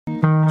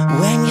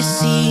you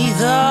see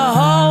the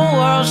whole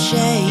world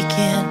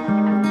shaking,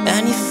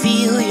 and you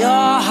feel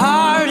your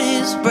heart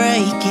is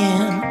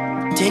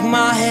breaking, take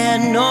my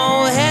hand,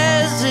 no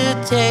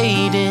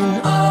hesitating.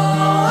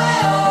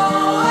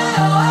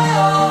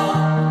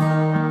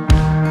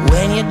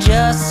 When you're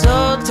just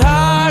so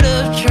tired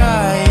of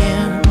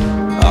trying,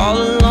 all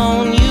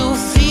alone you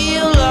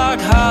feel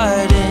like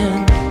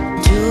hiding,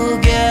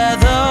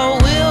 together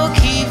we'll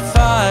keep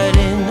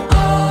fighting.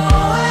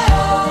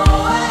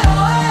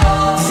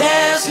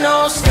 There's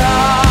no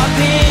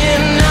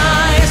stopping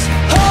us,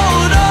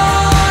 hold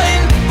on,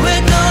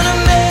 we're gonna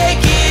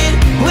make it,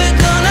 we're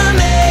gonna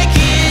make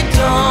it,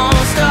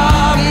 don't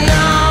stop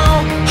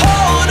now,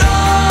 hold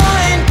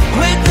on,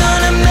 we're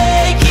gonna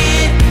make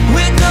it,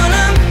 we're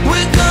gonna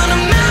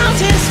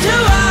mountains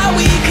too high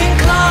we can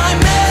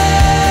climb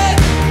it,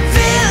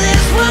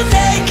 fearless we'll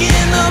take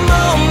in the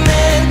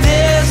moment,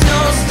 there's no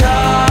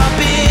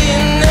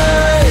stopping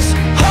us,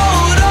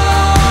 hold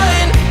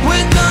on,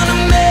 we're gonna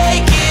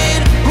make it,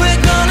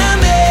 we're gonna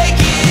make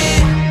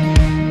it.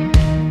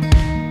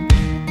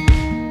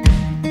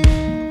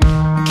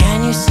 Can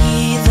you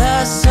see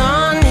the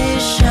sun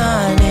is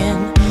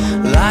shining,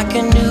 like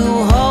a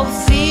new hope,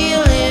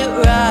 feel it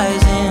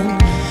rising,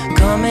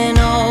 coming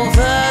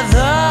over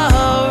the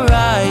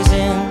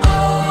horizon.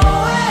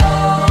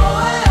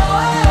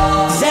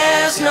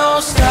 There's no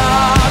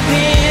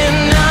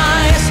stopping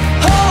us,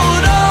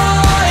 hold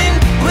on,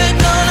 we're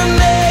gonna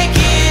make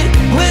it,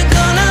 we're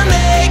gonna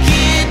make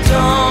it,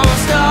 don't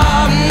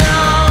stop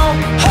now,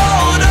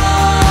 hold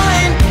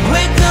on,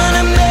 we're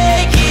gonna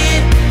make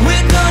it,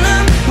 we're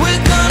gonna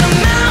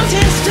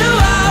mountains too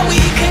high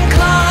we can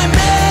climb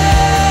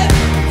it,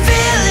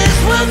 fearless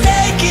we'll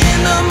take in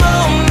the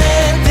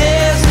moment,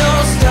 there's no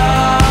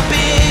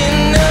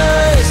stopping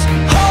us,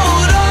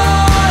 hold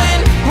on,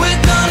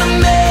 we're gonna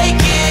make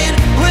it,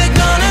 we're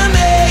gonna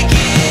make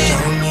it.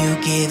 Don't you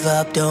give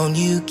up, don't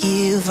you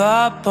give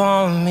up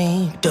on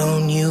me,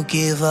 don't you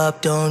give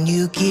up, don't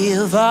you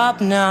give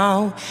up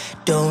now,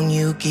 don't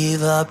you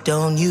give up,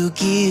 don't you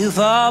give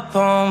up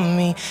on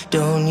me,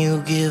 don't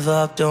you give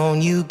up,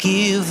 don't you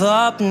give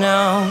up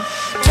now,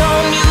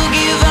 don't you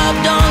give up,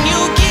 don't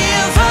you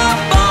give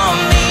up on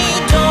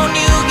me, don't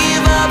you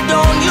give up,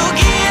 don't you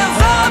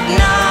give up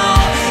now,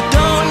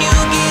 don't you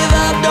give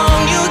up,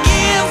 don't you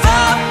give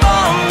up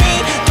on me,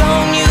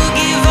 don't you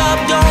give up,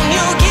 don't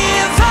you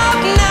give up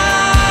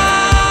now,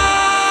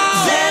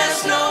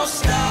 there's no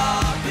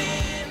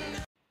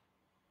stopping.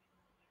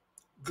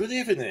 Good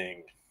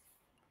evening.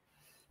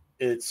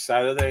 It's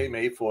Saturday,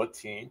 May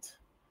 14th.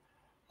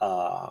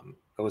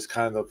 It was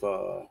kind of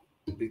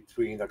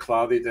between a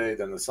cloudy day,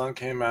 then the sun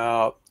came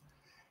out,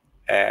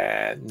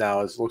 and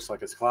now it looks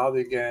like it's cloudy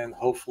again.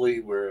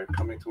 Hopefully, we're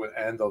coming to an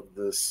end of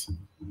this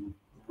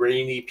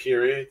rainy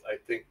period. I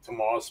think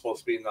tomorrow's supposed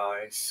to be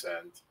nice,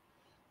 and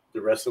the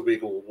rest of the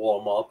week will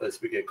warm up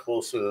as we get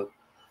closer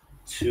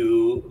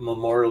to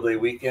Memorial Day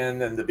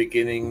weekend and the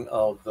beginning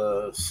of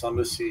the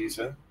summer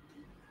season.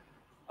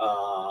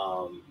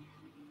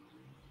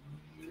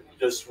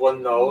 Just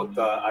one note,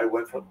 I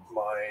went for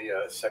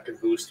my second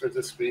booster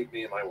this week,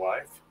 me and my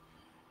wife.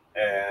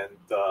 And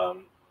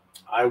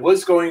I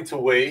was going to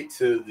wait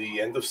to the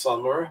end of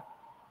summer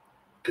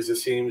because it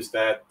seems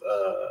that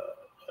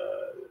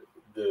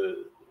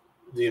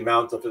the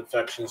amount of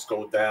infections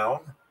go down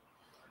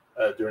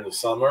during the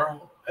summer.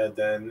 And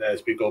then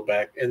as we go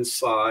back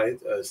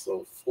inside, as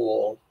the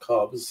fall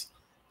comes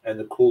and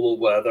the cooler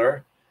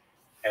weather,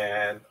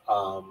 and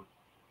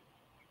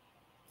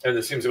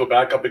it seems to go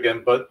back up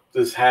again, but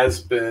this has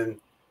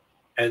been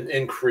an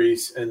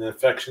increase in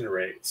infection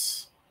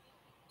rates.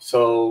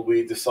 So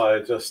we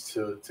decided just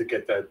to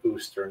get that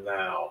booster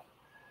now.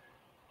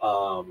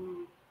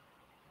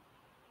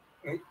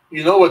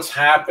 You know what's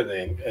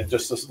happening, and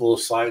just this little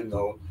side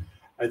note,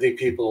 I think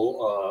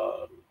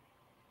people,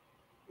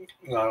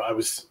 I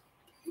was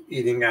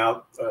eating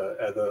out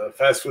at a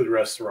fast food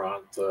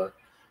restaurant,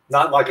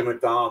 not like a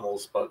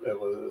McDonald's, but it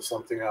was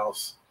something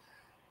else.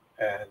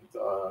 And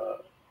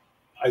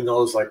I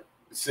noticed, like,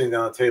 sitting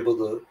down at the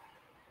table,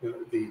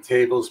 the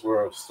tables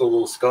were still a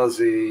little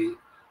scuzzy.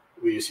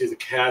 We used to use the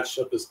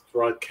ketchup, this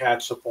dried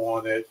ketchup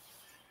on it.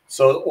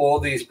 So all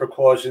these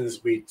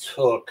precautions we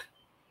took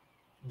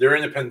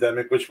during the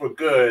pandemic, which were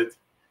good,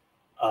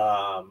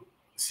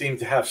 seem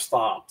to have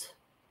stopped.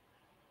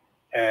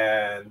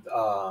 And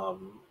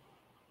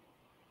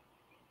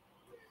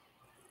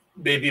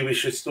maybe we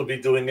should still be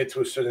doing it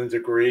to a certain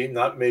degree,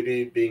 not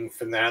maybe being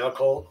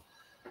fanatical,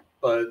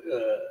 but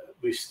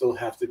we still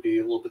have to be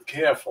a little bit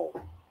careful.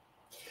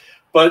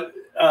 But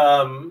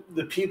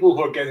the people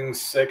who are getting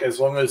sick, as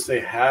long as they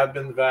have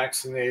been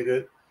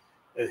vaccinated,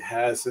 it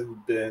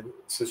hasn't been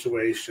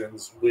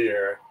situations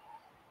where,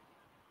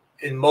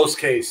 in most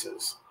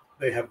cases,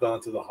 they have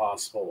gone to the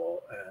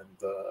hospital and,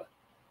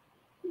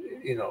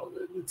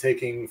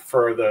 taking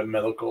further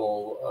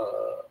medical,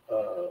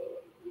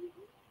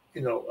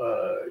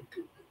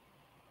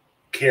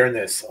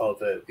 careness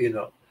of it,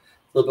 a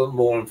little bit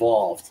more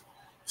involved.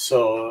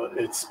 So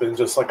it's been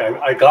just like,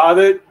 I got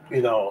it,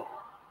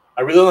 I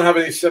I really don't have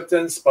any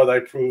symptoms, but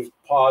I proved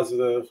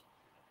positive,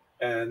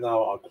 and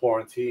now I'll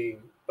quarantine.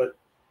 But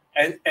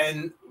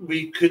and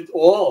we could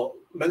all,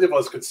 many of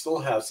us could still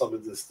have some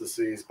of this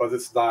disease, but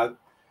it's not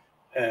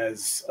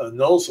as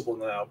noticeable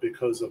now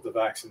because of the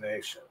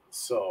vaccination.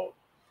 So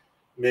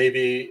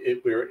maybe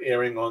we're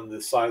erring on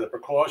the side of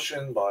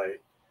precaution by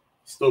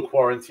still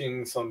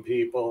quarantining some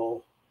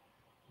people,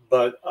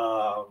 but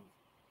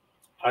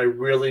I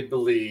really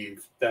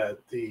believe that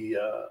the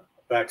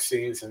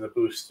vaccines and the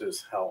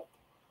boosters help,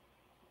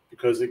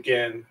 because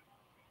again,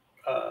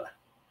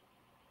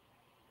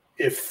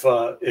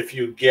 if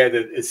you get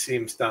it, it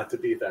seems not to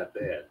be that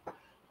bad.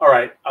 All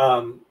right,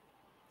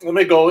 let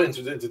me go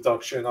into the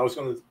introduction. I was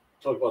going to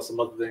talk about some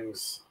other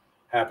things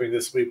happening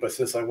this week, but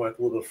since I went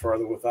a little bit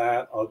further with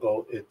that, I'll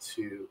go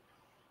into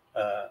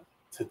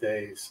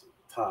today's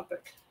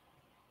topic.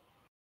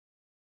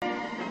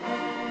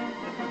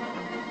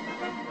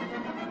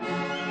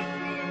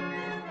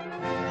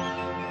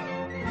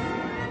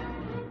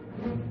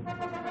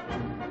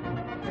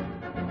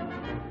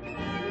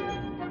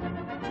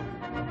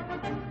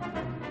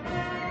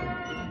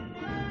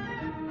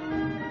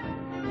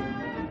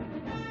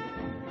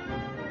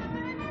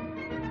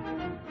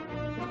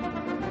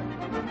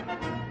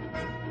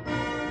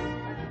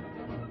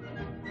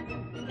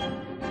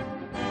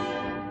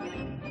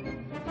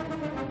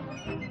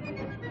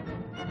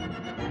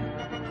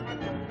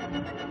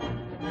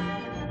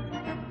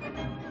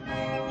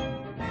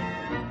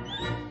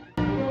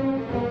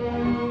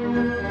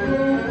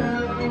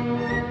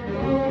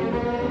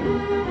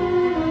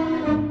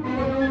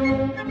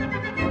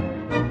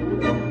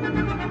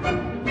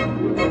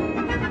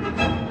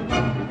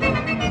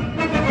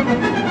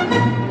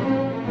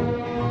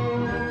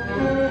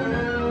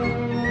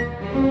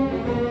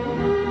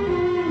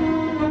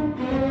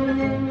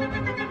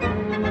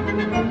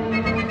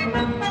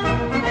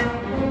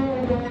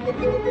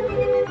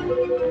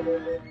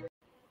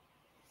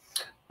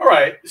 All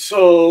right,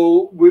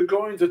 so we're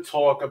going to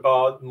talk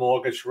about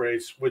mortgage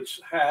rates, which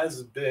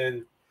has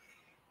been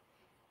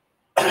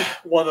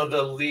one of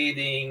the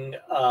leading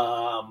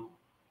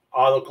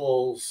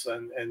articles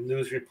and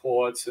news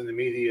reports in the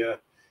media,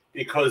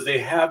 because they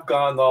have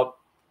gone up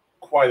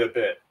quite a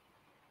bit.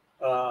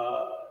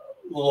 A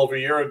little over a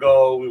year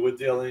ago, we were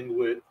dealing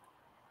with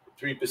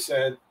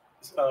 3%,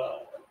 a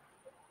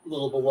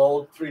little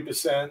below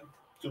 3%,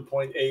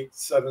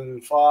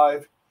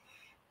 2.875.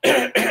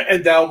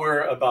 And now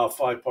we're about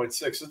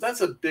 5.6. So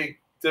that's a big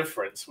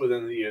difference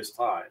within a year's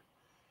time.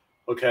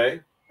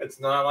 Okay.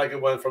 It's not like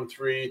it went from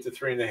 3 to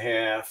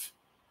 3.5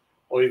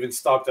 or even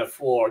stopped at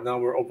 4. Now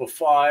we're over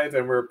 5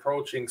 and we're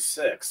approaching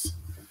 6.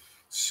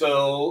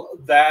 So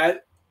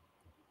that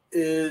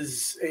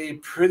is a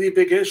pretty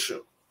big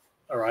issue.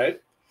 All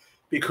right.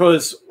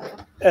 Because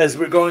as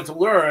we're going to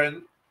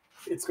learn,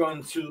 it's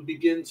going to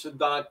begin to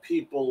knock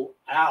people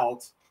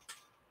out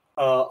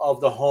of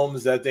the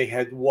homes that they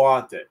had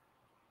wanted.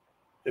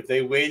 If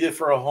they waited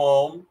for a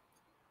home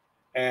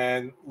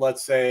and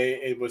let's say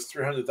it was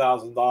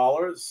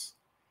 $300,000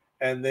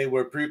 and they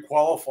were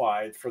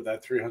pre-qualified for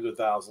that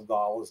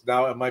 $300,000,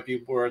 now it might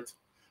be worth,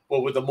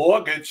 well, with the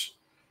mortgage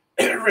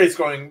rates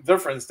going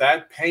difference,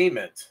 that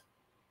payment,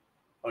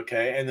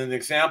 okay, and then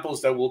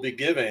examples that we'll be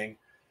giving,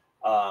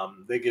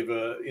 they give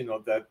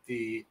that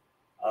the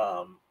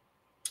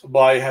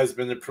buy has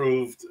been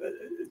approved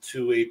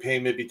to a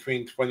payment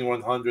between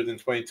 $2,100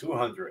 and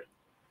 $2,200.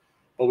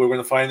 But we're going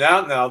to find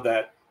out now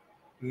that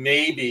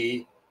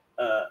maybe,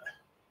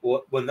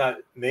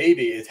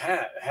 it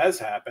has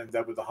happened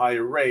that with the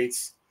higher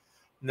rates,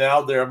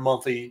 now their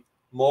monthly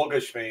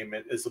mortgage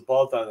payment is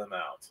above that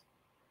amount.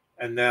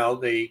 And now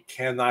they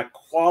cannot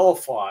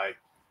qualify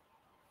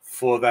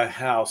for that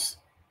house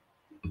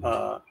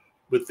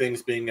with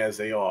things being as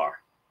they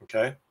are.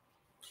 Okay.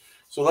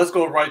 So let's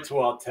go right to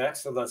our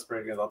text and let's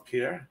bring it up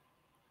here.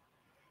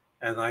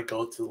 And I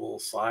go to the little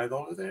side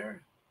over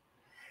there.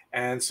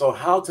 And so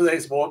how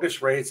today's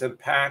mortgage rates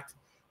impact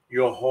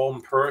your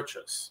home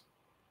purchase.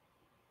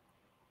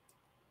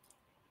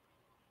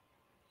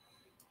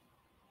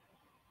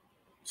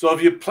 So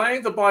if you're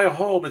planning to buy a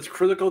home, it's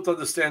critical to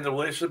understand the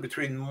relationship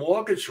between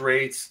mortgage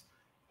rates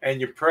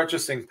and your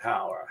purchasing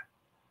power.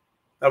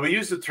 Now, we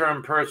use the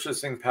term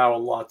purchasing power a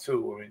lot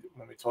too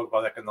when we talk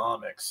about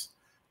economics,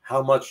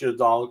 how much your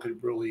dollar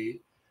could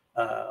really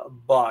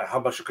buy,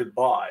 how much you could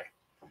buy.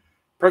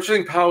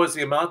 Purchasing power is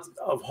the amount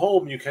of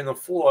home you can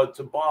afford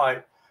to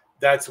buy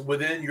that's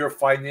within your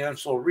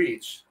financial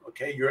reach,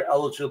 okay, your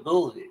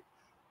eligibility.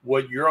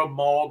 What your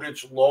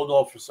mortgage loan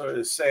officer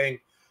is saying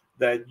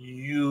that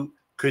you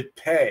could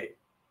pay.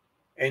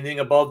 Anything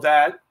above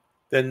that,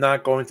 they're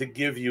not going to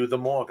give you the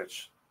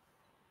mortgage.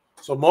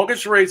 So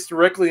mortgage rates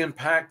directly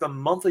impact the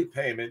monthly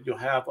payment you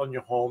have on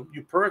your home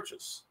you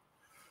purchase.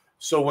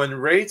 So when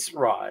rates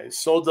rise,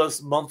 so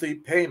does monthly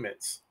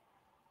payments.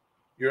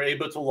 You're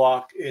able to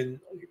lock in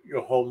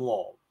your home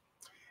loan.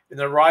 In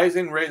a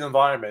rising rate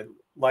environment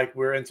like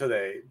we're in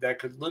today, that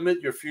could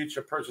limit your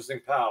future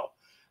purchasing power.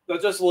 Now,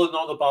 just a little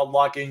note about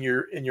locking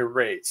in your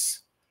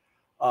rates.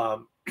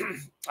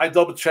 I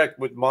double checked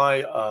with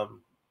my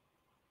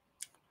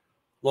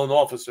loan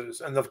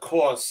officers. And of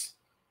course,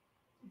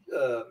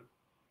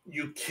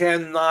 you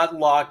cannot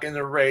lock in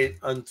a rate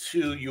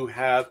until you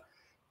have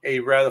a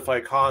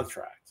ratified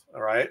contract.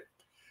 All right.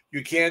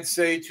 You can't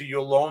say to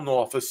your loan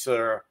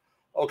officer,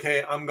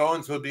 okay, I'm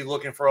going to be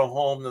looking for a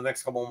home in the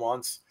next couple of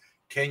months.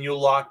 Can you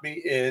lock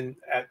me in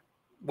at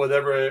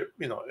whatever,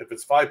 if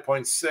it's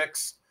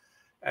 5.6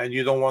 and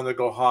you don't want to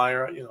go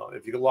higher,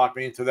 if you can lock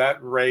me into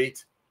that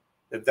rate,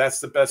 if that's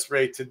the best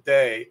rate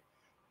today,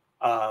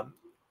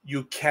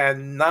 you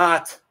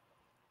cannot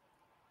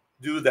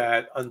do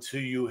that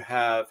until you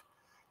have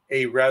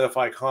a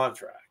ratified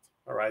contract.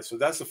 All right, so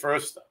that's the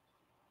first step.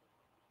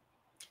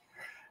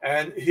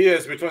 And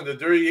here's between the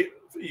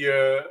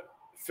 30-year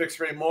fixed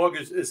rate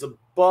mortgage is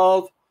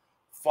above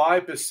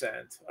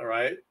 5%. All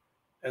right,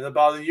 and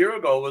about a year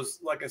ago was,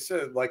 like I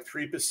said, like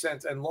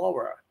 3% and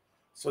lower.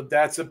 So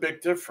that's a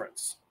big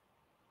difference.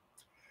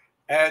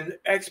 And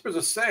experts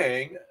are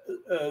saying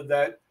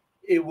that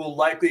it will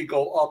likely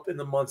go up in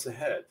the months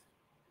ahead.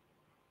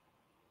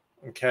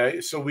 Okay,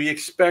 so we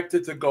expect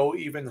it to go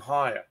even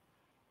higher.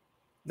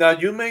 Now,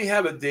 you may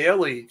have a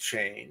daily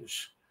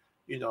change,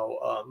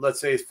 let's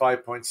say it's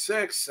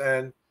 5.6,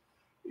 and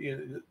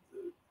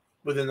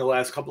within the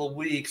last couple of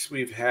weeks,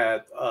 we've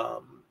had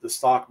the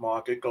stock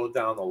market go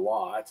down a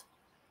lot,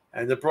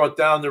 and it brought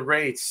down the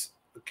rates,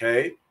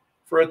 okay,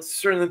 for a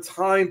certain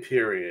time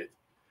period.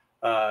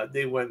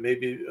 They went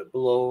maybe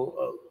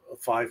below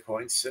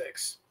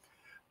 5.6.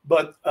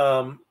 But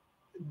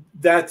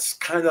that's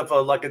kind of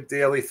like a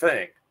daily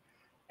thing.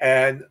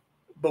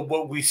 But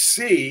what we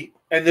see,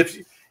 and if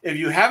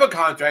you have a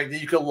contract that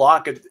you can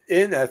lock it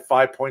in at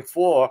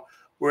 5.4,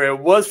 where it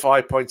was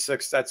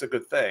 5.6, that's a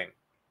good thing.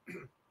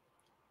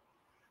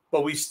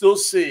 But we still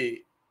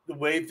see the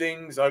way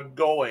things are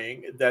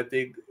going that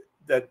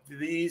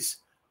these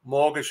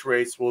mortgage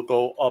rates will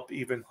go up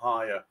even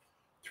higher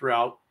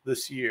throughout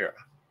this year.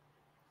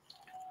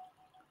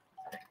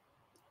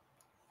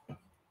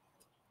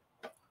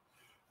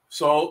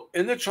 So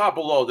in the chart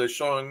below, they're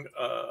showing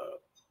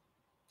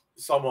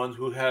someone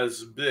who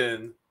has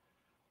been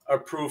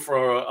approved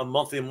for a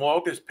monthly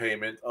mortgage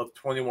payment of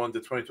 $2,100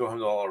 to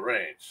 $2,200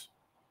 range.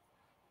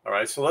 All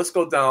right, so let's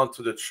go down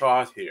to the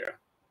chart here.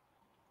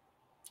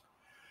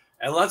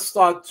 And let's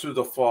start to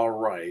the far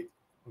right,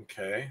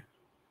 okay?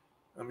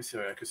 Let me see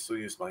if I can still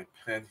use my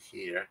pen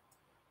here.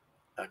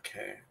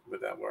 Okay,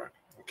 would that work?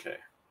 Okay.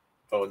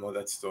 Oh, no,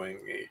 that's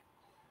doing me.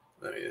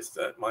 Is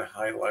that my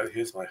highlighter?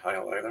 Here's my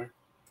highlighter.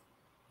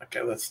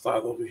 Okay, let's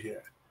start over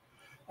here.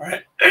 All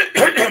right.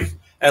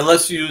 And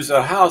let's use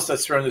a house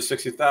that's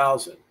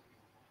 $360,000.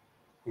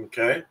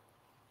 Okay.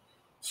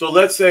 So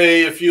let's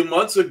say a few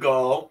months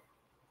ago,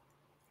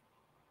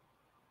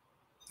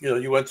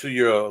 you went to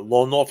your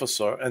loan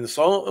officer, and it's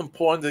so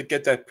important to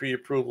get that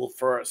pre-approval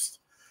first.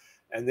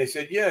 And they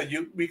said, yeah,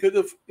 you could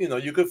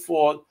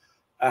afford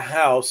a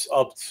house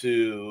up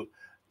to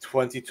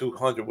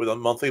 $2,200 with a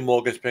monthly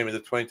mortgage payment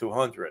of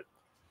 $2,200.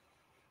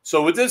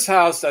 So with this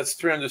house, that's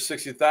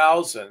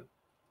 $360,000,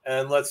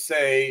 and let's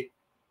say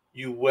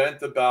you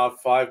went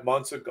about 5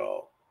 months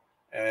ago,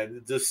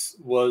 and this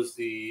was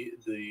the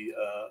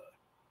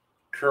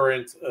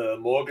current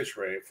mortgage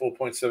rate,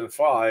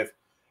 4.75.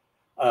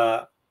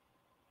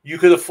 You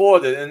could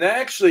afford it, and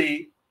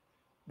actually,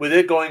 with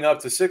it going up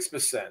to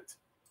 6%,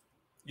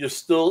 you're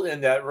still in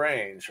that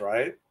range,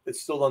 right?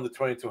 It's still under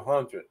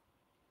 $2,200.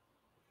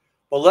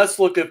 But let's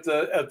look if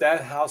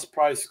that house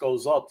price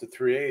goes up to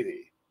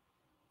 $380.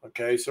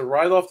 Okay, so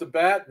right off the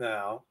bat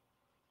now,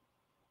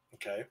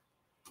 okay,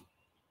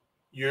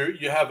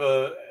 you have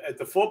at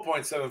the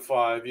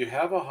 4.75, you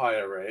have a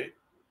higher rate.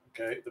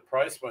 Okay, the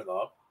price went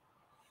up.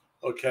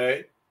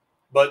 Okay,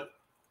 but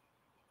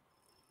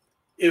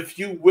if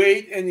you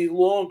wait any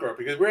longer,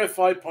 because we're at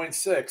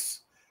 5.6,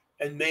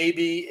 and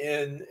maybe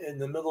in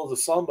the middle of the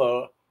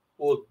summer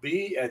will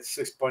be at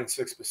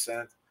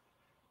 6.6%,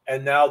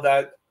 and now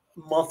that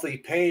monthly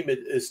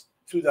payment is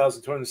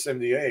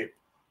 $2,278.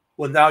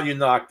 Well, now you're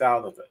knocked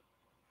out of it.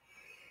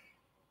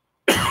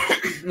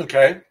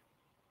 Okay.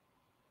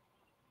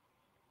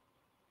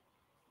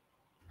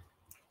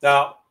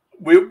 Now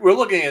we're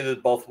looking at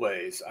it both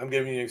ways. I'm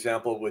giving you an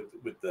example with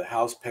the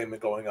house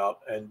payment going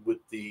up and with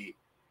the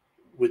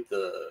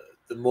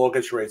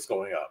mortgage rates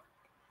going up.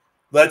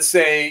 Let's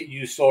say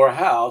you saw a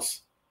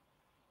house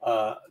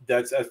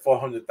that's at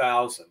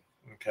 $400,000.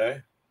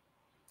 Okay.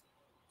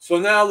 So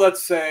now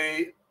let's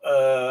say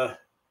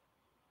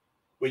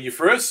when you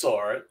first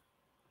saw it,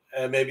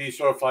 and maybe you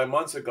saw it 5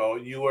 months ago,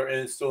 you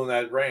were still in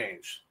that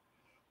range.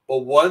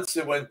 But once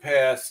it went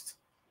past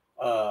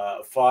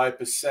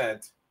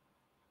 5%,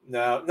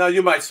 now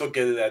you might still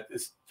get it at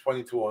this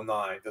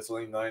 $2,209. That's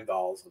only $9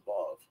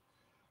 above.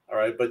 All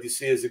right, but you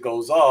see as it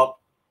goes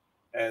up,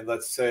 and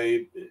let's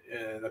say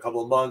in a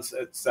couple of months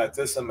it's at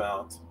this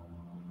amount,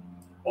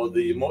 or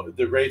the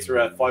rates are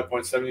at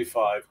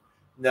 5.75.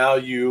 Now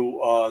you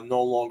are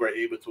no longer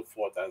able to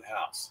afford that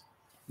house.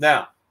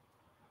 Now,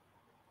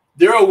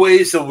 there are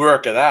ways to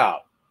work it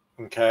out,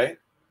 okay?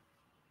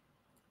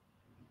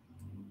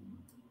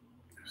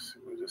 Let's see,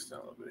 we're just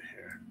down over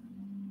here.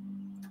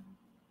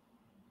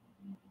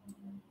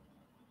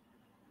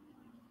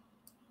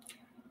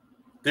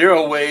 there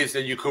are ways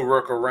that you could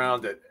work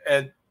around it.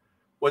 And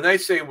when I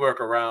say work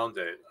around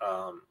it,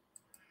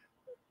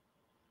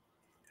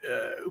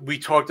 we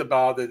talked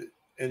about it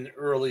in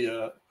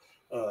earlier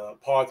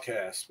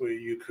podcasts where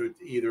you could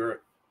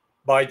either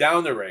buy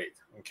down the rate,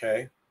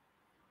 okay,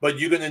 but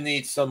you're going to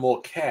need some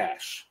more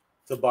cash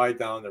to buy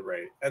down the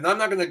rate. And I'm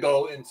not going to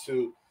go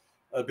into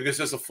because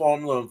there's a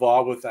formula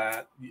involved with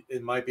that.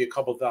 It might be a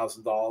couple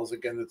 $1,000s.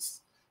 Again,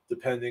 it's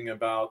depending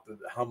about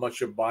how much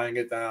you're buying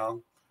it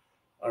down.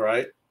 All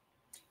right.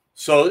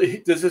 So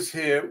this is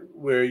here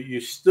where you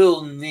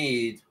still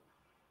need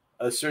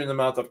a certain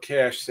amount of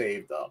cash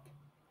saved up.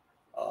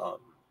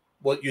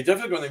 Well, you're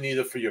definitely going to need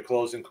it for your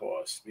closing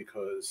costs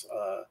because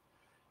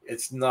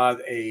it's not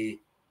a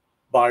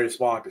buyer's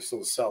market, it's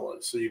still a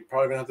seller's. So you're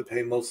probably going to have to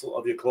pay most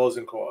of your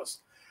closing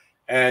costs.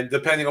 And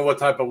depending on what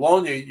type of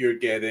loan you're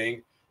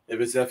getting, if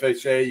it's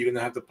FHA, you're going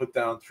to have to put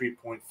down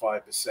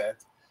 3.5%.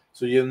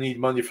 So you'll need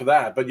money for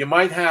that. But you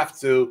might have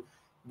to,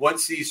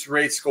 once these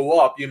rates go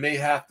up, you may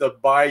have to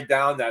buy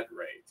down that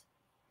rate.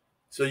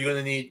 So you're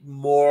going to need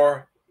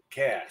more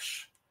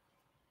cash.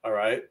 All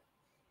right.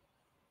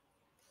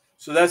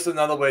 So that's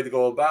another way to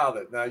go about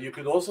it. Now, you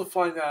could also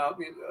find out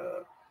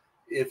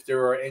if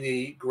there are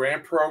any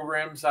grant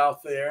programs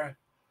out there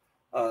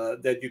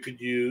that you could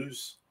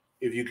use.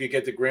 If you could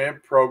get the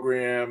grant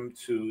program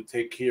to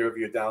take care of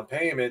your down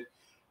payment,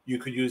 you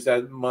could use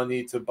that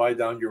money to buy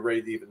down your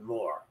rate even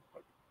more,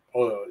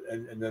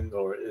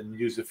 and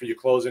use it for your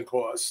closing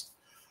costs.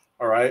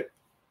 All right.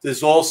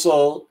 There's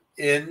also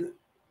in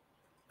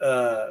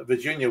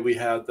Virginia, we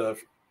have the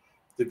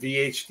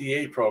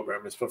VHDA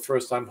program. It's for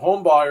first-time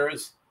home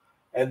buyers,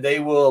 and they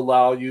will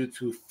allow you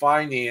to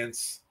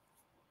finance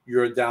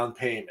your down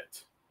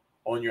payment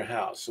on your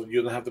house. So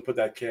you don't have to put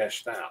that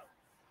cash down.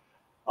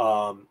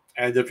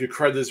 And if your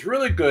credit is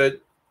really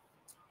good,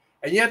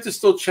 and you have to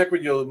still check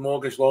with your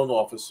mortgage loan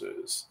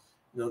officers,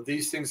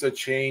 these things are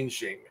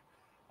changing.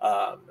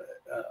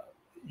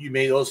 You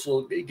may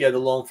also get a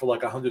loan for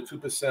like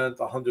 102%,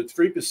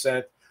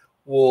 103%.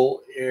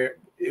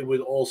 It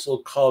would also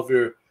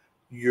cover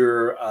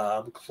your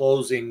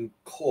closing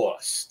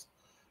cost.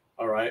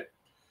 All right.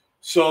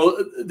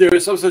 So there are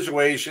some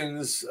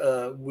situations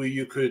where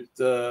you could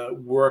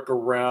work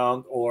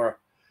around, or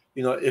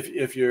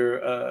if you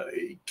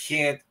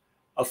can't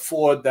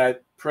afford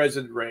that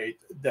present rate,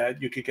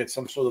 that you could get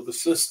some sort of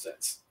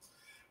assistance.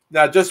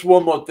 Now, just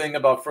one more thing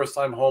about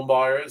first-time home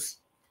buyers.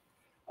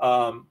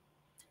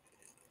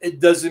 It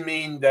doesn't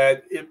mean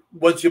that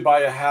once you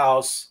buy a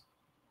house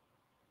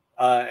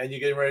and you're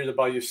getting ready to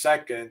buy your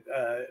second,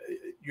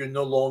 you're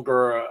no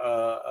longer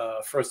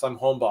a first-time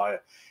home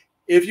buyer.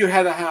 If you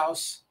had a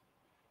house,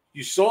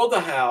 you sold the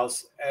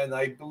house, and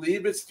I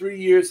believe it's 3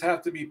 years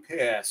have to be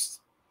passed,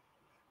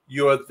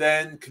 you are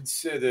then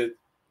considered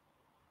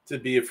to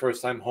be a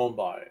first-time home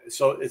buyer.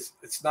 So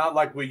it's not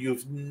like where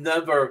you've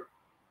never,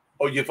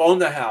 or you've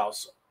owned the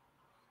house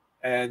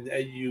and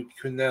you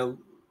can no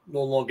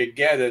longer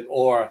get it,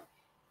 or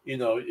you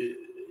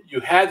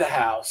had the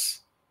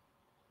house,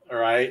 all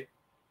right,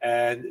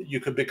 and you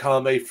could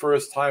become a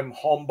first-time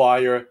home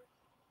buyer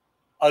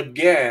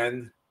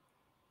again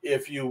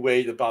if you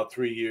wait about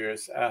 3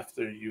 years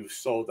after you've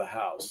sold the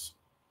house,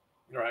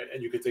 right?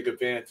 And you could take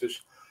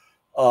advantage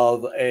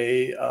of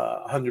a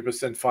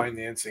 100%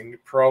 financing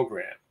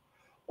program,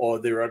 or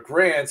there are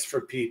grants for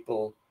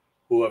people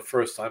who are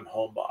first-time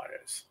home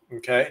buyers.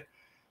 Okay,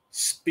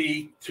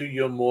 speak to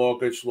your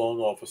mortgage loan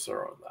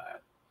officer on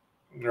that.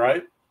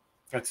 Right,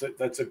 that's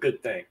a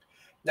good thing.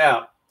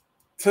 Now,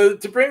 to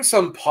bring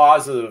some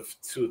positive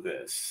to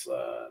this,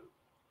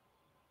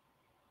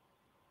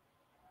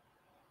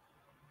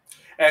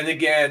 and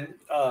again,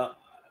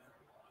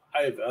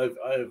 I've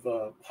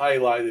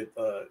highlighted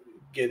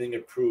getting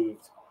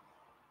approved,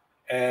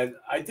 and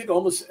I think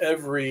almost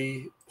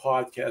every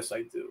podcast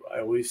I do, I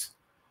always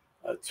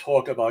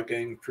talk about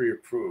getting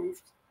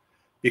pre-approved,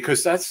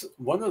 because that's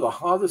one of the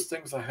hardest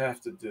things I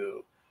have to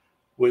do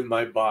with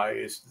my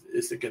buyers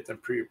is to get them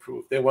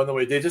pre-approved. They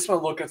just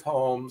want to look at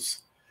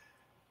homes,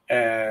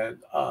 and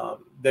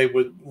they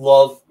would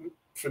love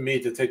for me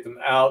to take them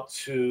out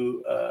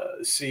to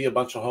see a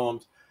bunch of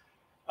homes.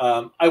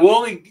 I will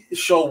only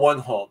show one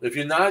home. If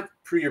you're not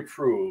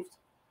pre-approved,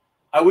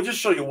 I would just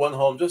show you one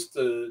home just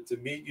to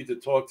meet you, to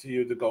talk to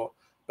you, to go.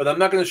 But I'm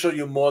not going to show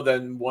you more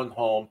than one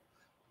home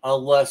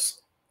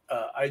unless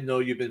I know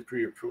you've been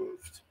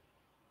pre-approved.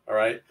 All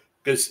right?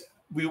 Because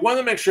we want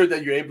to make sure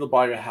that you're able to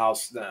buy your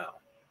house now.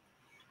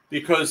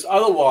 Because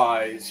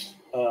otherwise,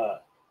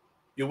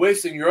 you're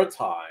wasting your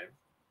time.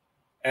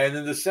 And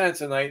in the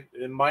sense, and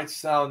it might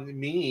sound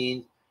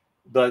mean,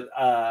 but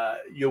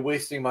you're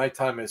wasting my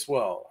time as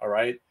well. All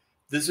right?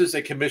 This is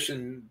a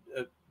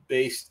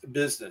commission-based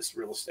business,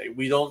 real estate.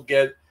 We don't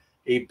get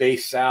a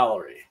base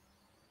salary.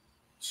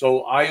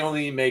 So I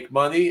only make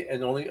money,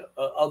 and only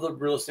other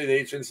real estate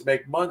agents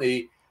make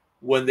money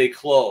when they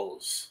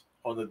close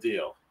on the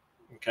deal.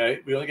 Okay?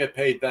 We only get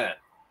paid then.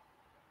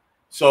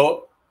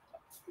 So,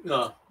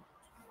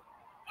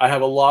 I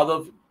have a lot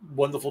of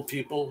wonderful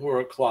people who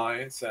are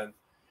clients, and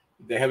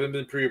they haven't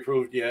been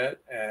pre-approved yet.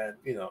 And,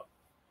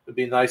 It'd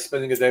be nice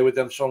spending a day with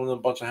them, showing them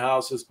a bunch of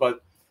houses.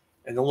 But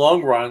in the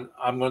long run,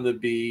 I'm going to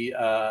be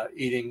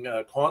eating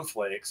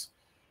cornflakes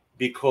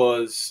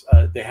because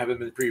they haven't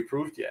been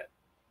pre-approved yet.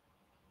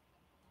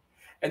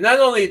 And not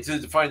only to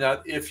find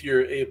out if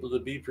you're able to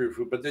be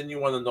pre-approved, but then you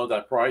want to know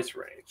that price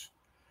range.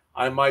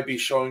 I might be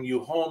showing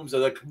you homes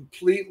that are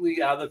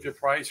completely out of your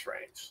price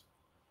range.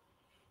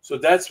 So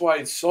that's why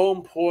it's so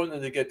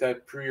important to get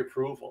that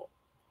pre-approval.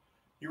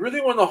 You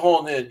really want to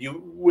hone in.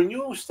 When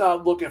you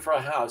start looking for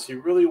a house, you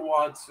really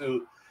want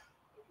to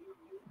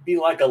be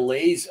like a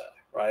laser,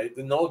 right?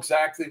 To know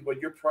exactly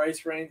what your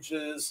price range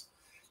is,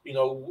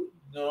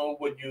 know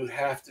what you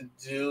have to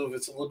do if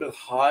it's a little bit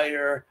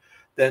higher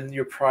than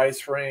your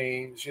price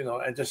range,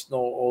 and just know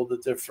all the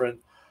different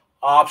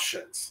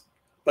options.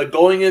 But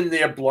going in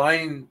there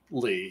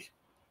blindly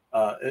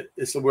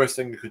is the worst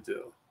thing you could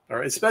do. All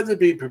right, it's better to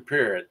be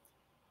prepared.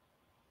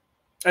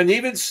 And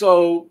even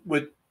so,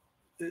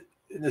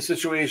 in a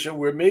situation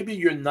where maybe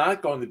you're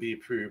not going to be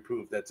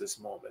pre-approved at this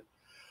moment,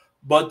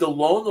 but the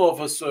loan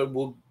officer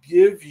will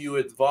give you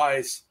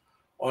advice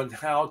on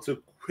how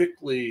to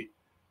quickly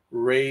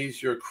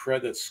raise your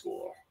credit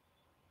score.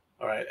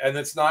 All right, and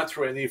it's not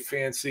through any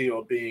fancy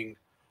or being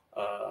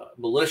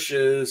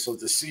malicious or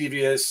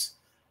deceivious.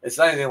 It's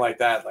not anything like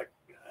that. Like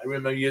I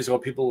remember years ago,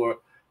 people were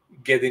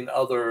getting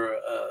other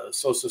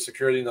social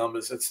security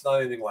numbers. It's not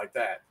anything like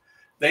that.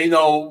 They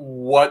know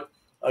what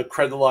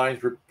credit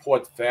lines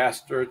report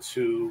faster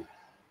to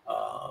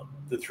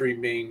the three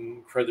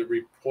main credit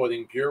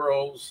reporting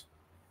bureaus.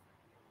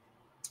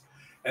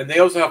 And they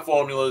also have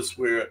formulas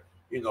where,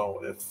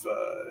 if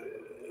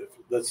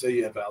let's say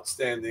you have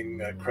outstanding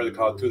credit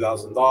card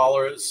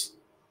 $2,000,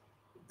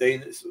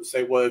 they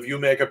say, well, if you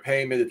make a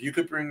payment, if you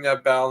could bring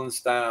that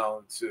balance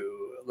down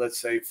to, let's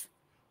say,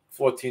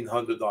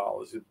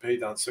 $1,400, you pay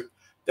down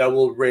that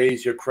will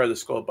raise your credit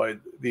score by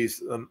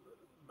these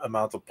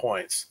amount of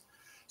points.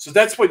 So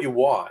that's what you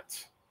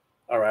want.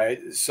 All right.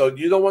 So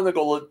you don't want to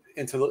go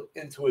into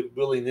it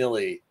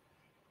willy-nilly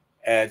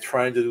and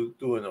trying to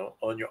do it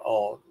on your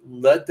own.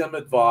 Let them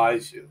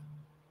advise you.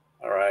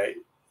 All right.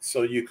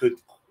 So you could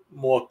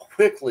more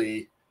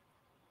quickly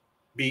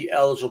be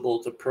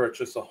eligible to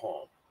purchase a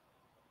home.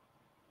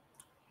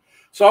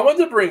 So I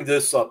wanted to bring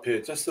this up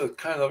here, just a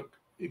kind of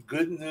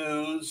good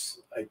news,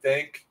 I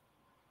think.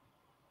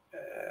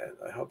 And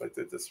I hope I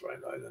did this right.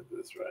 No, I didn't do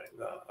this right.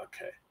 No,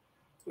 okay.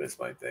 Where's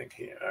my thing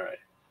here? All right.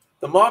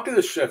 The market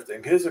is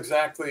shifting. Here's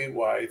exactly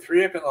why.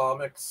 Three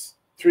economists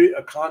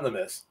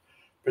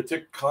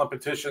predict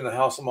competition in the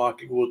housing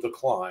market will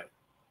decline.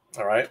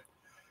 All right.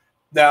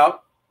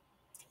 Now,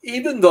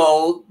 even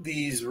though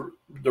the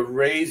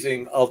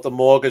raising of the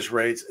mortgage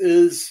rates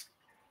is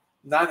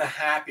not a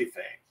happy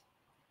thing,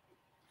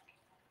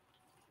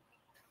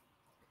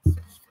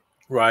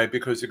 right?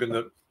 Because you're going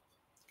to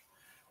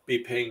be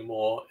paying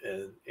more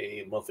in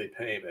a monthly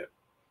payment.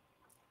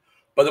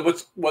 But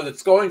what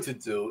it's going to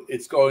do,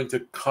 it's going to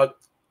cut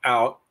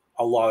out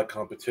a lot of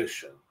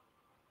competition.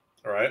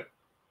 All right.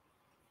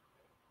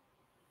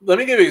 Let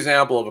me give you an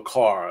example of a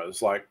car.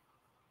 It's like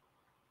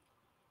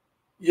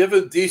you have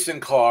a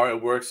decent car,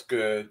 it works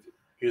good,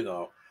 but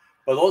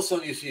all of a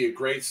sudden you see a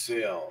great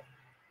sale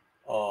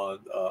on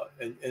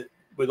and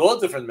with all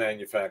different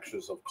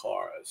manufacturers of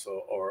cars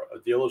or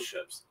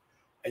dealerships,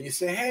 and you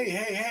say,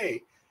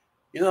 hey,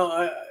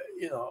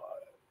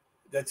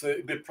 that's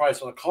a good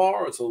price on a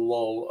car. It's a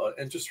low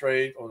interest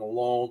rate on a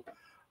loan.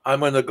 I'm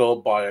going to go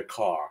buy a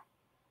car,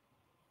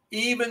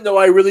 even though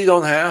I really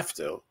don't have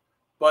to.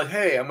 But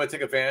hey, I'm going to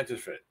take advantage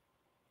of it.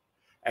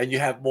 And you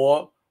have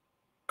more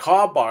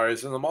car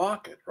buyers in the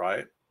market,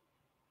 right?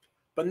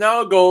 But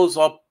now it goes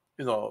up.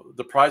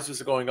 The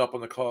prices are going up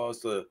on the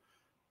cars. The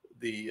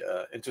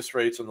interest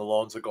rates on the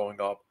loans are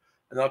going up,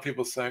 and now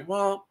people are saying,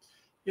 well,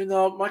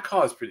 my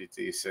car is pretty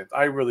decent.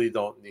 I really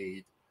don't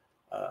need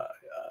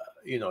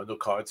new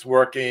car. It's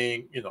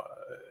working,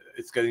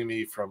 it's getting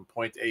me from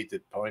point A to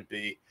point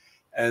B.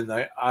 And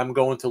I'm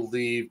going to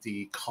leave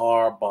the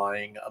car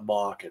buying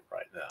market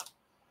right now.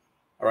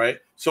 All right.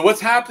 So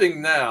what's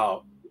happening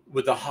now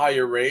with the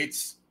higher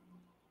rates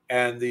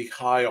and the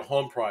higher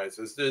home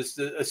prices, there's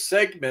a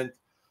segment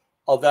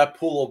of that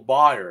pool of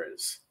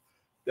buyers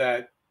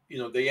that,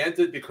 they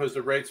entered because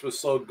the rates were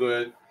so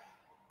good,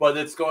 but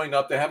it's going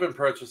up. They haven't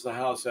purchased the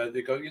house yet.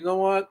 They go, you know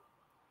what?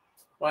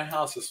 My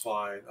house is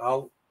fine.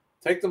 I'll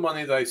take the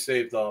money that I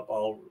saved up.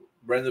 I'll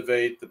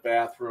renovate the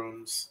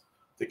bathrooms,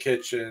 the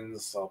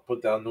kitchens. I'll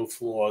put down new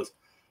floors.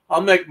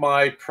 I'll make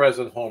my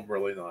present home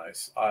really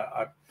nice.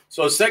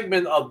 So a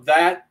segment of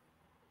that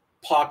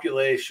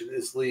population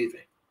is leaving.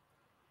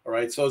 All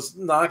right. So it's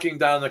knocking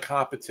down the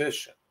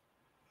competition.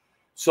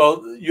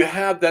 So you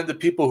have then the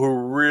people who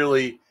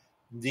really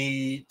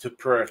need to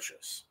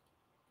purchase.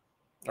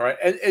 All right.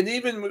 And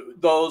even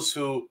those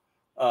who,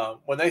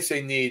 when I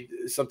say need,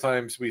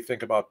 sometimes we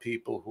think about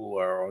people who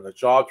are on a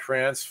job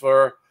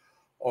transfer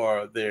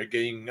or they're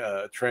getting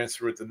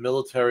transferred to the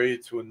military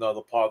to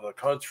another part of the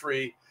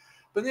country.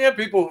 But you have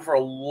people who for a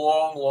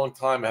long, long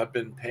time have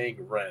been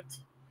paying rent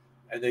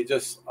and they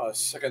just are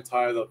sick and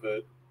tired of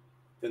it.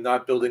 They're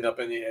not building up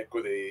any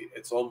equity.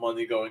 It's all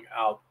money going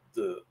out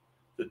the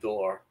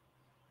door.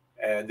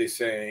 And they're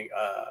saying,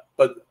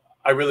 but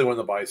I really want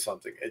to buy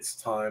something. It's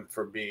time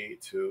for me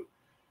to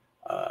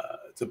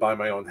buy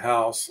my own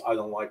house. I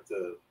don't like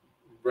the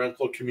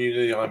rental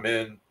community I'm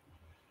in.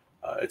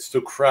 It's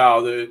too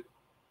crowded,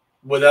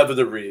 whatever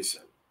the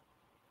reason.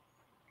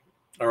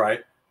 All right.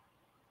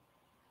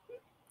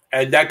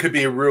 And that could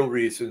be a real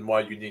reason why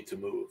you need to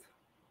move.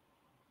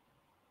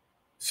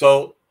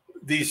 So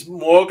these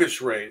mortgage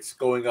rates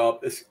going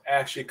up is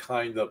actually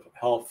kind of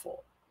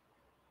helpful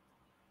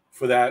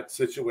for that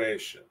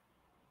situation.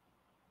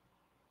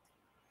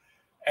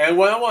 And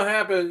what will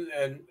happen,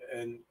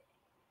 and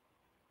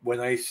when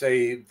I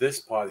say this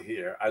part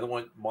here, I don't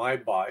want my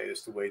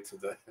buyers to wait to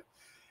the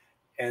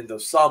end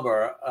of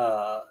summer,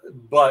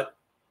 but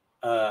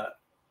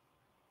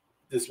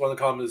this one of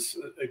the comments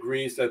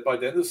agrees that by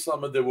the end of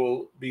summer, there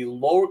will be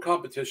lower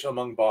competition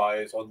among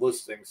buyers on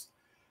listings,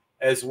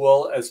 as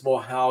well as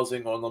more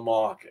housing on the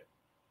market.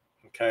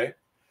 Okay.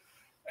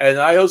 And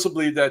I also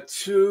believe that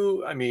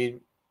too. I mean,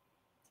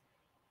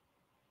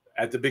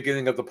 at the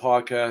beginning of the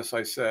podcast,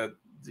 I said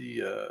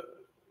the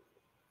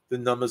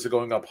numbers are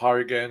going up higher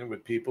again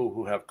with people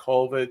who have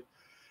COVID,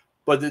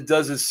 but it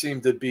doesn't seem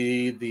to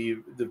be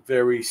the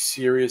very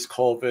serious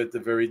COVID, the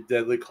very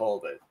deadly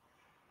COVID.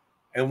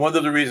 And one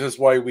of the reasons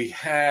why we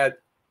had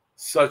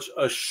such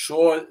a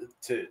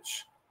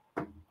shortage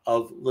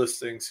of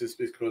listings is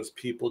because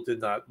people did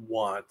not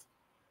want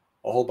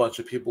a whole bunch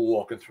of people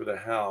walking through the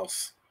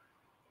house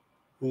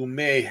who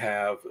may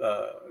have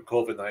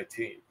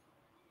COVID-19.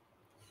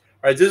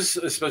 Right, this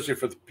is especially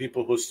for the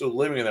people who are still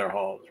living in their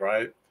homes,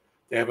 right?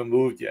 They haven't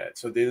moved yet,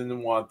 so they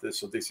didn't want this.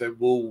 So they said,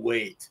 we'll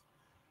wait.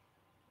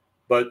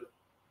 But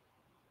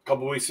a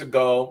couple of weeks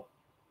ago,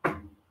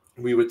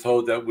 we were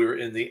told that we were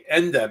in the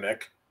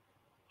endemic.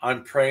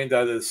 I'm praying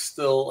that it's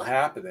still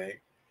happening,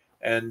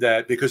 and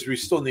that because we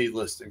still need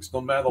listings,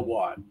 no matter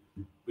what,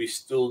 we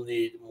still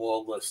need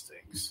more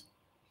listings.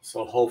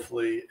 So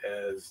hopefully,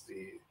 as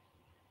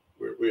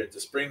we're into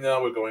spring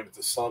now, we're going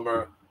into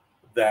summer,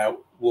 that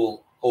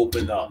will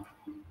open up.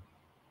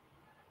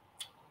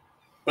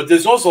 But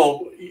there's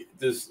also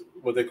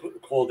what they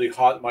call the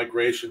hot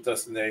migration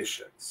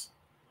destinations,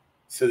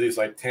 cities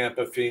like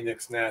Tampa,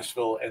 Phoenix,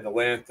 Nashville, and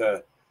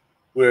Atlanta,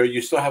 where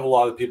you still have a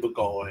lot of people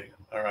going.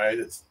 All right,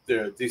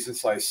 they're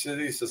decent-sized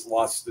cities. There's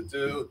lots to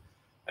do,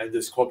 and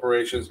there's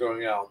corporations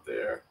going out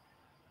there.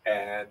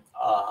 And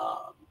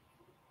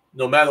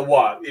no matter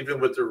what, even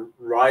with the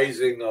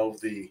rising of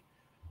the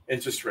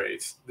interest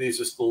rates, these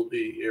are still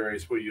the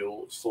areas where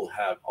you'll still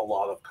have a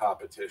lot of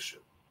competition.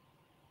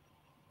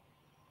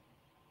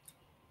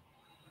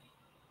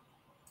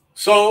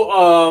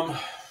 So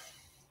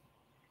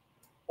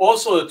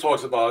also it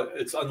talks about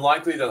it's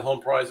unlikely that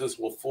home prices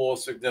will fall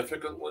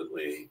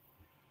significantly.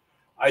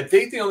 I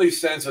think the only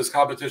sense as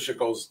competition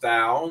goes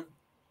down,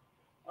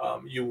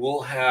 you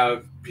will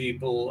have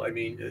people, I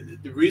mean,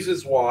 the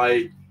reasons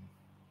why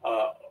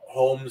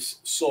homes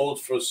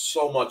sold for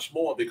so much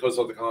more because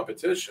of the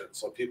competition.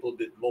 So people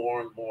bid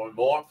more and more and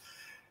more.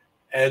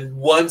 And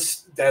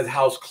once that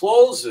house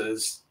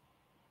closes,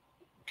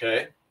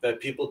 okay, that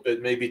people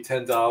bid maybe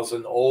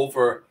 $10,000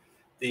 over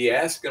the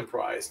asking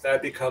price,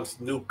 that becomes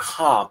new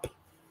comp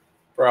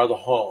for other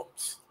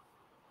homes.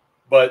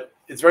 But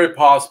it's very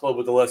possible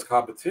with the less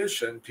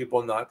competition,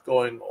 people not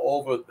going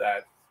over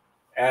that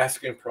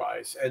asking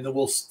price, and it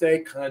will stay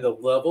kind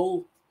of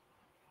level.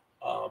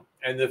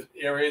 And if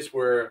areas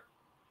where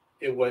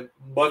it went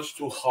much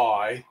too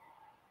high,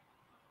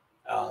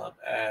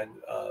 and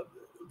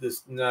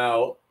there's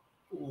now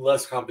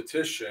less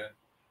competition,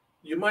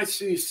 you might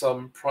see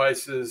some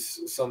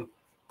prices, some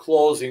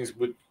closings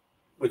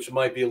which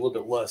might be a little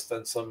bit less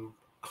than some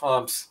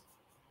comps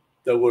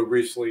that were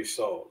recently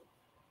sold.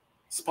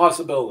 It's a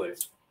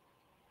possibility.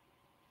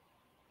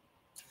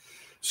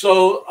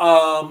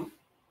 So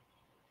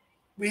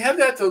we have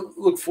that to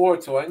look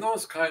forward to. I know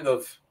it's kind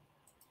of,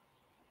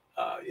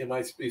 you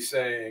might be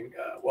saying,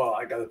 well,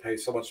 I got to pay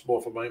so much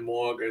more for my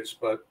mortgage,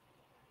 but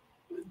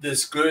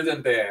there's good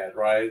and bad,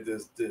 right?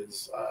 There's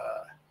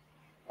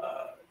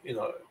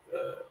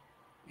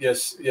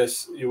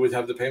yes, you would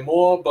have to pay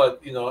more,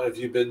 but, if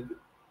you've been,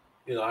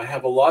 I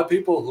have a lot of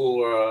people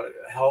who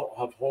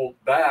have held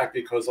back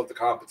because of the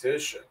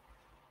competition,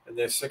 and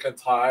they're sick and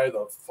tired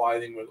of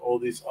fighting with all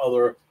these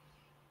other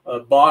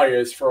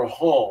buyers for a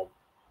home.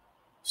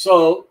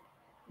 So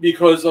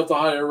because of the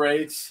higher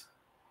rates,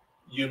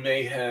 you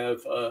may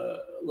have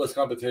less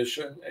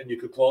competition and you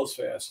could close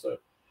faster.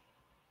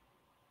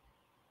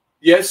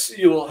 Yes,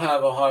 you will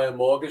have a higher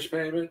mortgage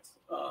payment,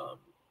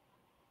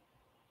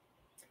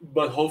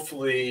 but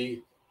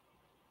hopefully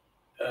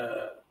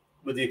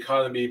with the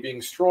economy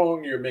being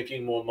strong, you're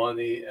making more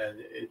money and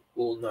it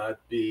will not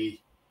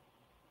be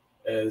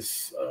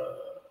as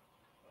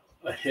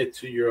a hit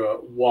to your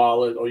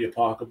wallet or your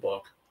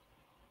pocketbook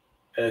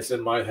as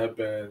it might have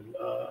been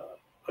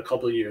a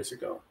couple of years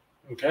ago.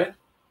 Okay?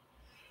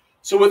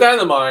 So with that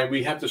in mind,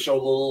 we have to show a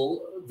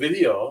little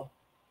video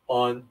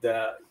on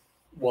that,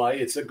 why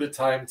it's a good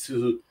time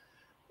to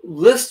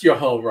list your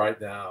home right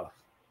now,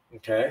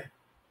 okay?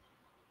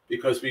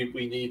 Because we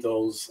need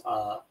those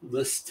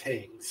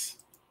listings.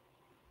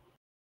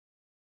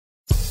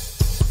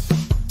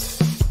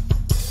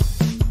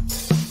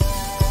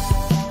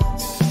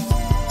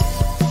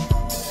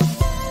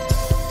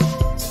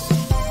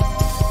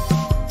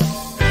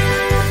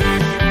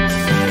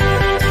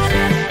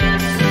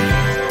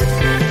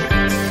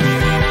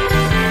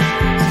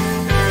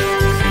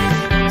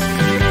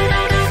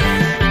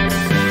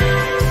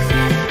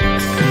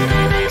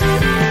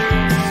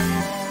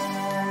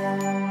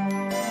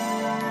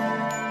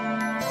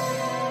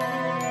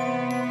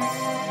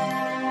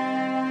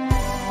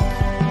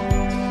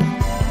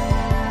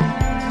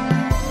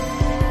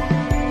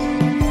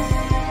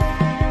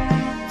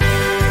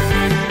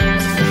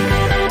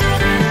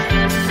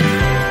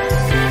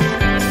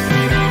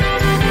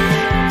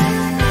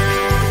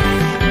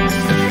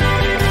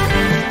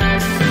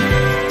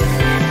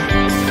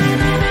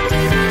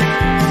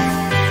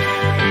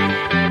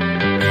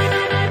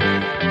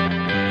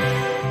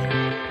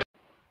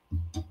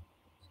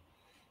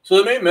 So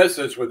the main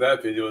message with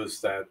that video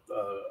is that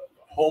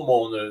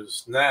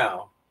homeowners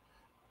now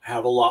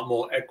have a lot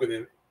more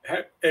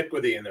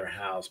equity in their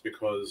house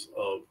because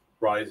of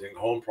rising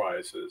home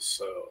prices.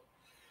 So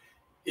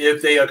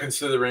if they are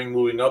considering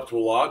moving up to a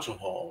larger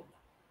home,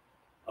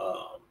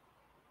 um,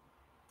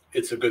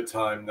 it's a good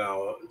time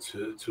now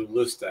to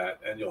list that,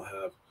 and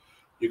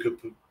you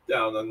could put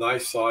down a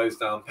nice size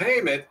down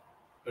payment.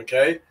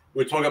 Okay,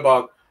 we're talking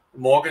about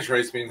mortgage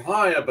rates being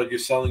higher, but you're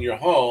selling your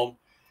home,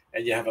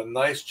 and you have a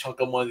nice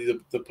chunk of money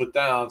to put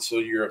down, so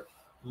your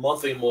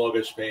monthly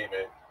mortgage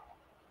payment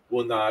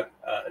will not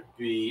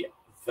be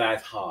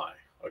that high.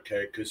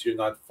 Okay, because you're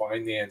not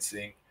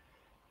financing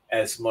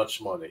as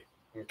much money.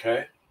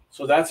 Okay,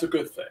 so that's a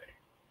good thing.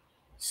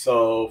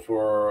 So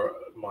for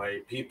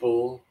my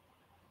people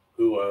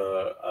who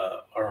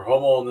are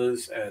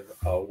homeowners and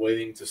are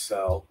waiting to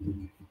sell,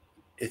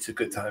 it's a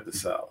good time to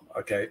sell.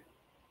 Okay,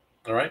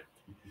 all right.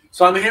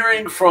 So I'm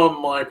hearing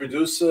from my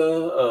producer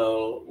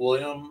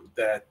William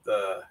that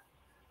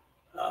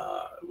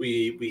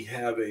we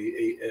have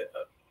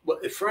well,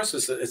 at first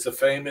it's a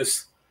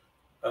famous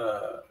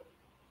uh,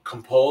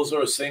 composer,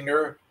 a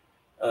singer,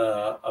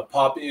 a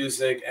pop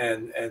music,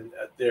 and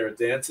their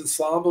dance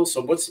ensemble.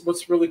 So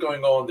what's really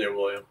going on there,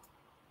 William?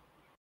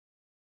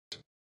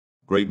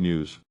 Great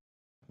news.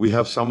 We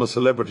have Summer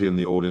Celebrity in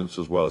the audience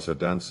as well as her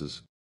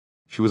dancers.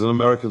 She was an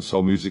American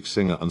soul music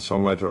singer and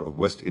songwriter of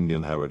West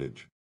Indian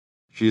heritage.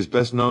 She is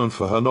best known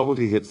for her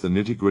novelty hits The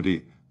Nitty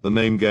Gritty, The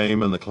Name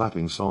Game, and The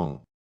Clapping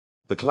Song.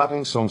 The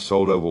Clapping Song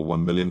sold over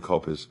 1 million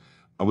copies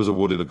and was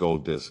awarded a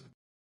gold disc.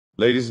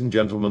 Ladies and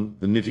gentlemen,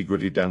 the Nitty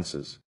Gritty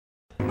Dancers.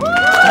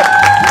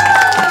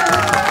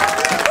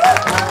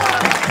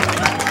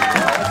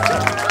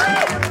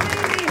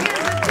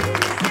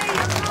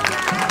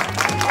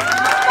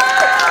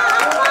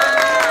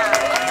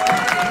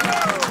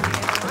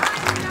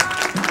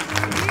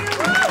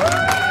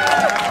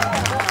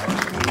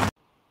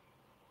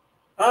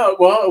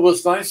 Well, it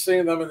was nice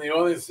seeing them in the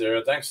audience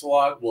there. Thanks a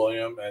lot,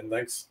 William, and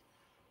thanks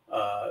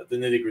the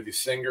Nitty Gritty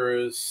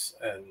Singers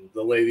and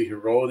the lady who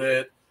wrote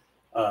it.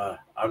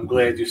 I'm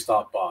glad you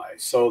stopped by.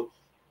 So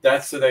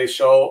that's today's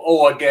show.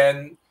 Oh,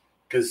 again,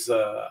 because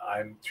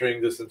I'm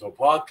turning this into a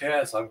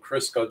podcast, I'm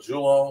Chris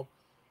Gargiulo,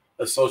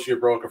 associate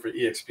broker for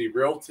eXp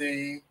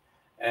Realty,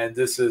 and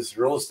this is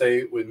Real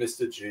Estate with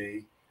Mr.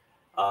 G.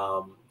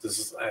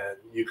 And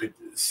you could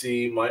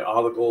see my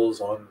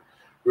articles on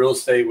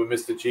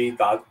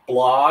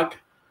realestatewithmrg.blog.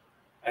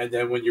 And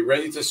then when you're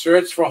ready to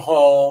search for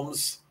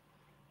homes,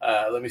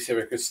 let me see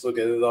if I can still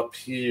get it up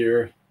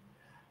here.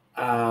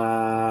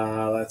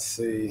 Let's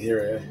see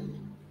here.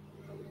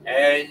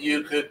 And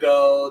you could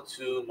go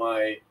to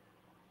my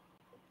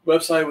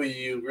website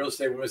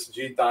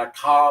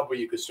realestatewithmrg.com, where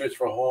you could search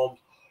for homes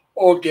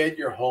or get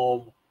your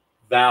home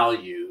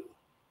value.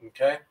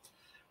 Okay?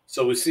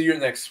 So we'll see you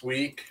next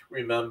week.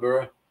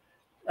 Remember,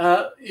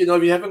 if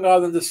you haven't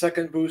gotten the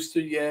second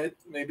booster yet,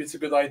 maybe it's a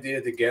good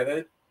idea to get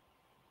it.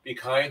 Be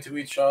kind to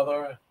each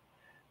other.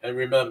 And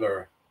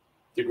remember,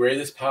 the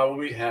greatest power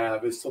we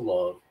have is to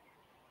love,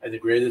 and the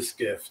greatest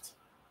gift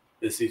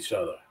is each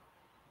other.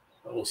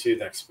 And we'll see you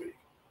next week.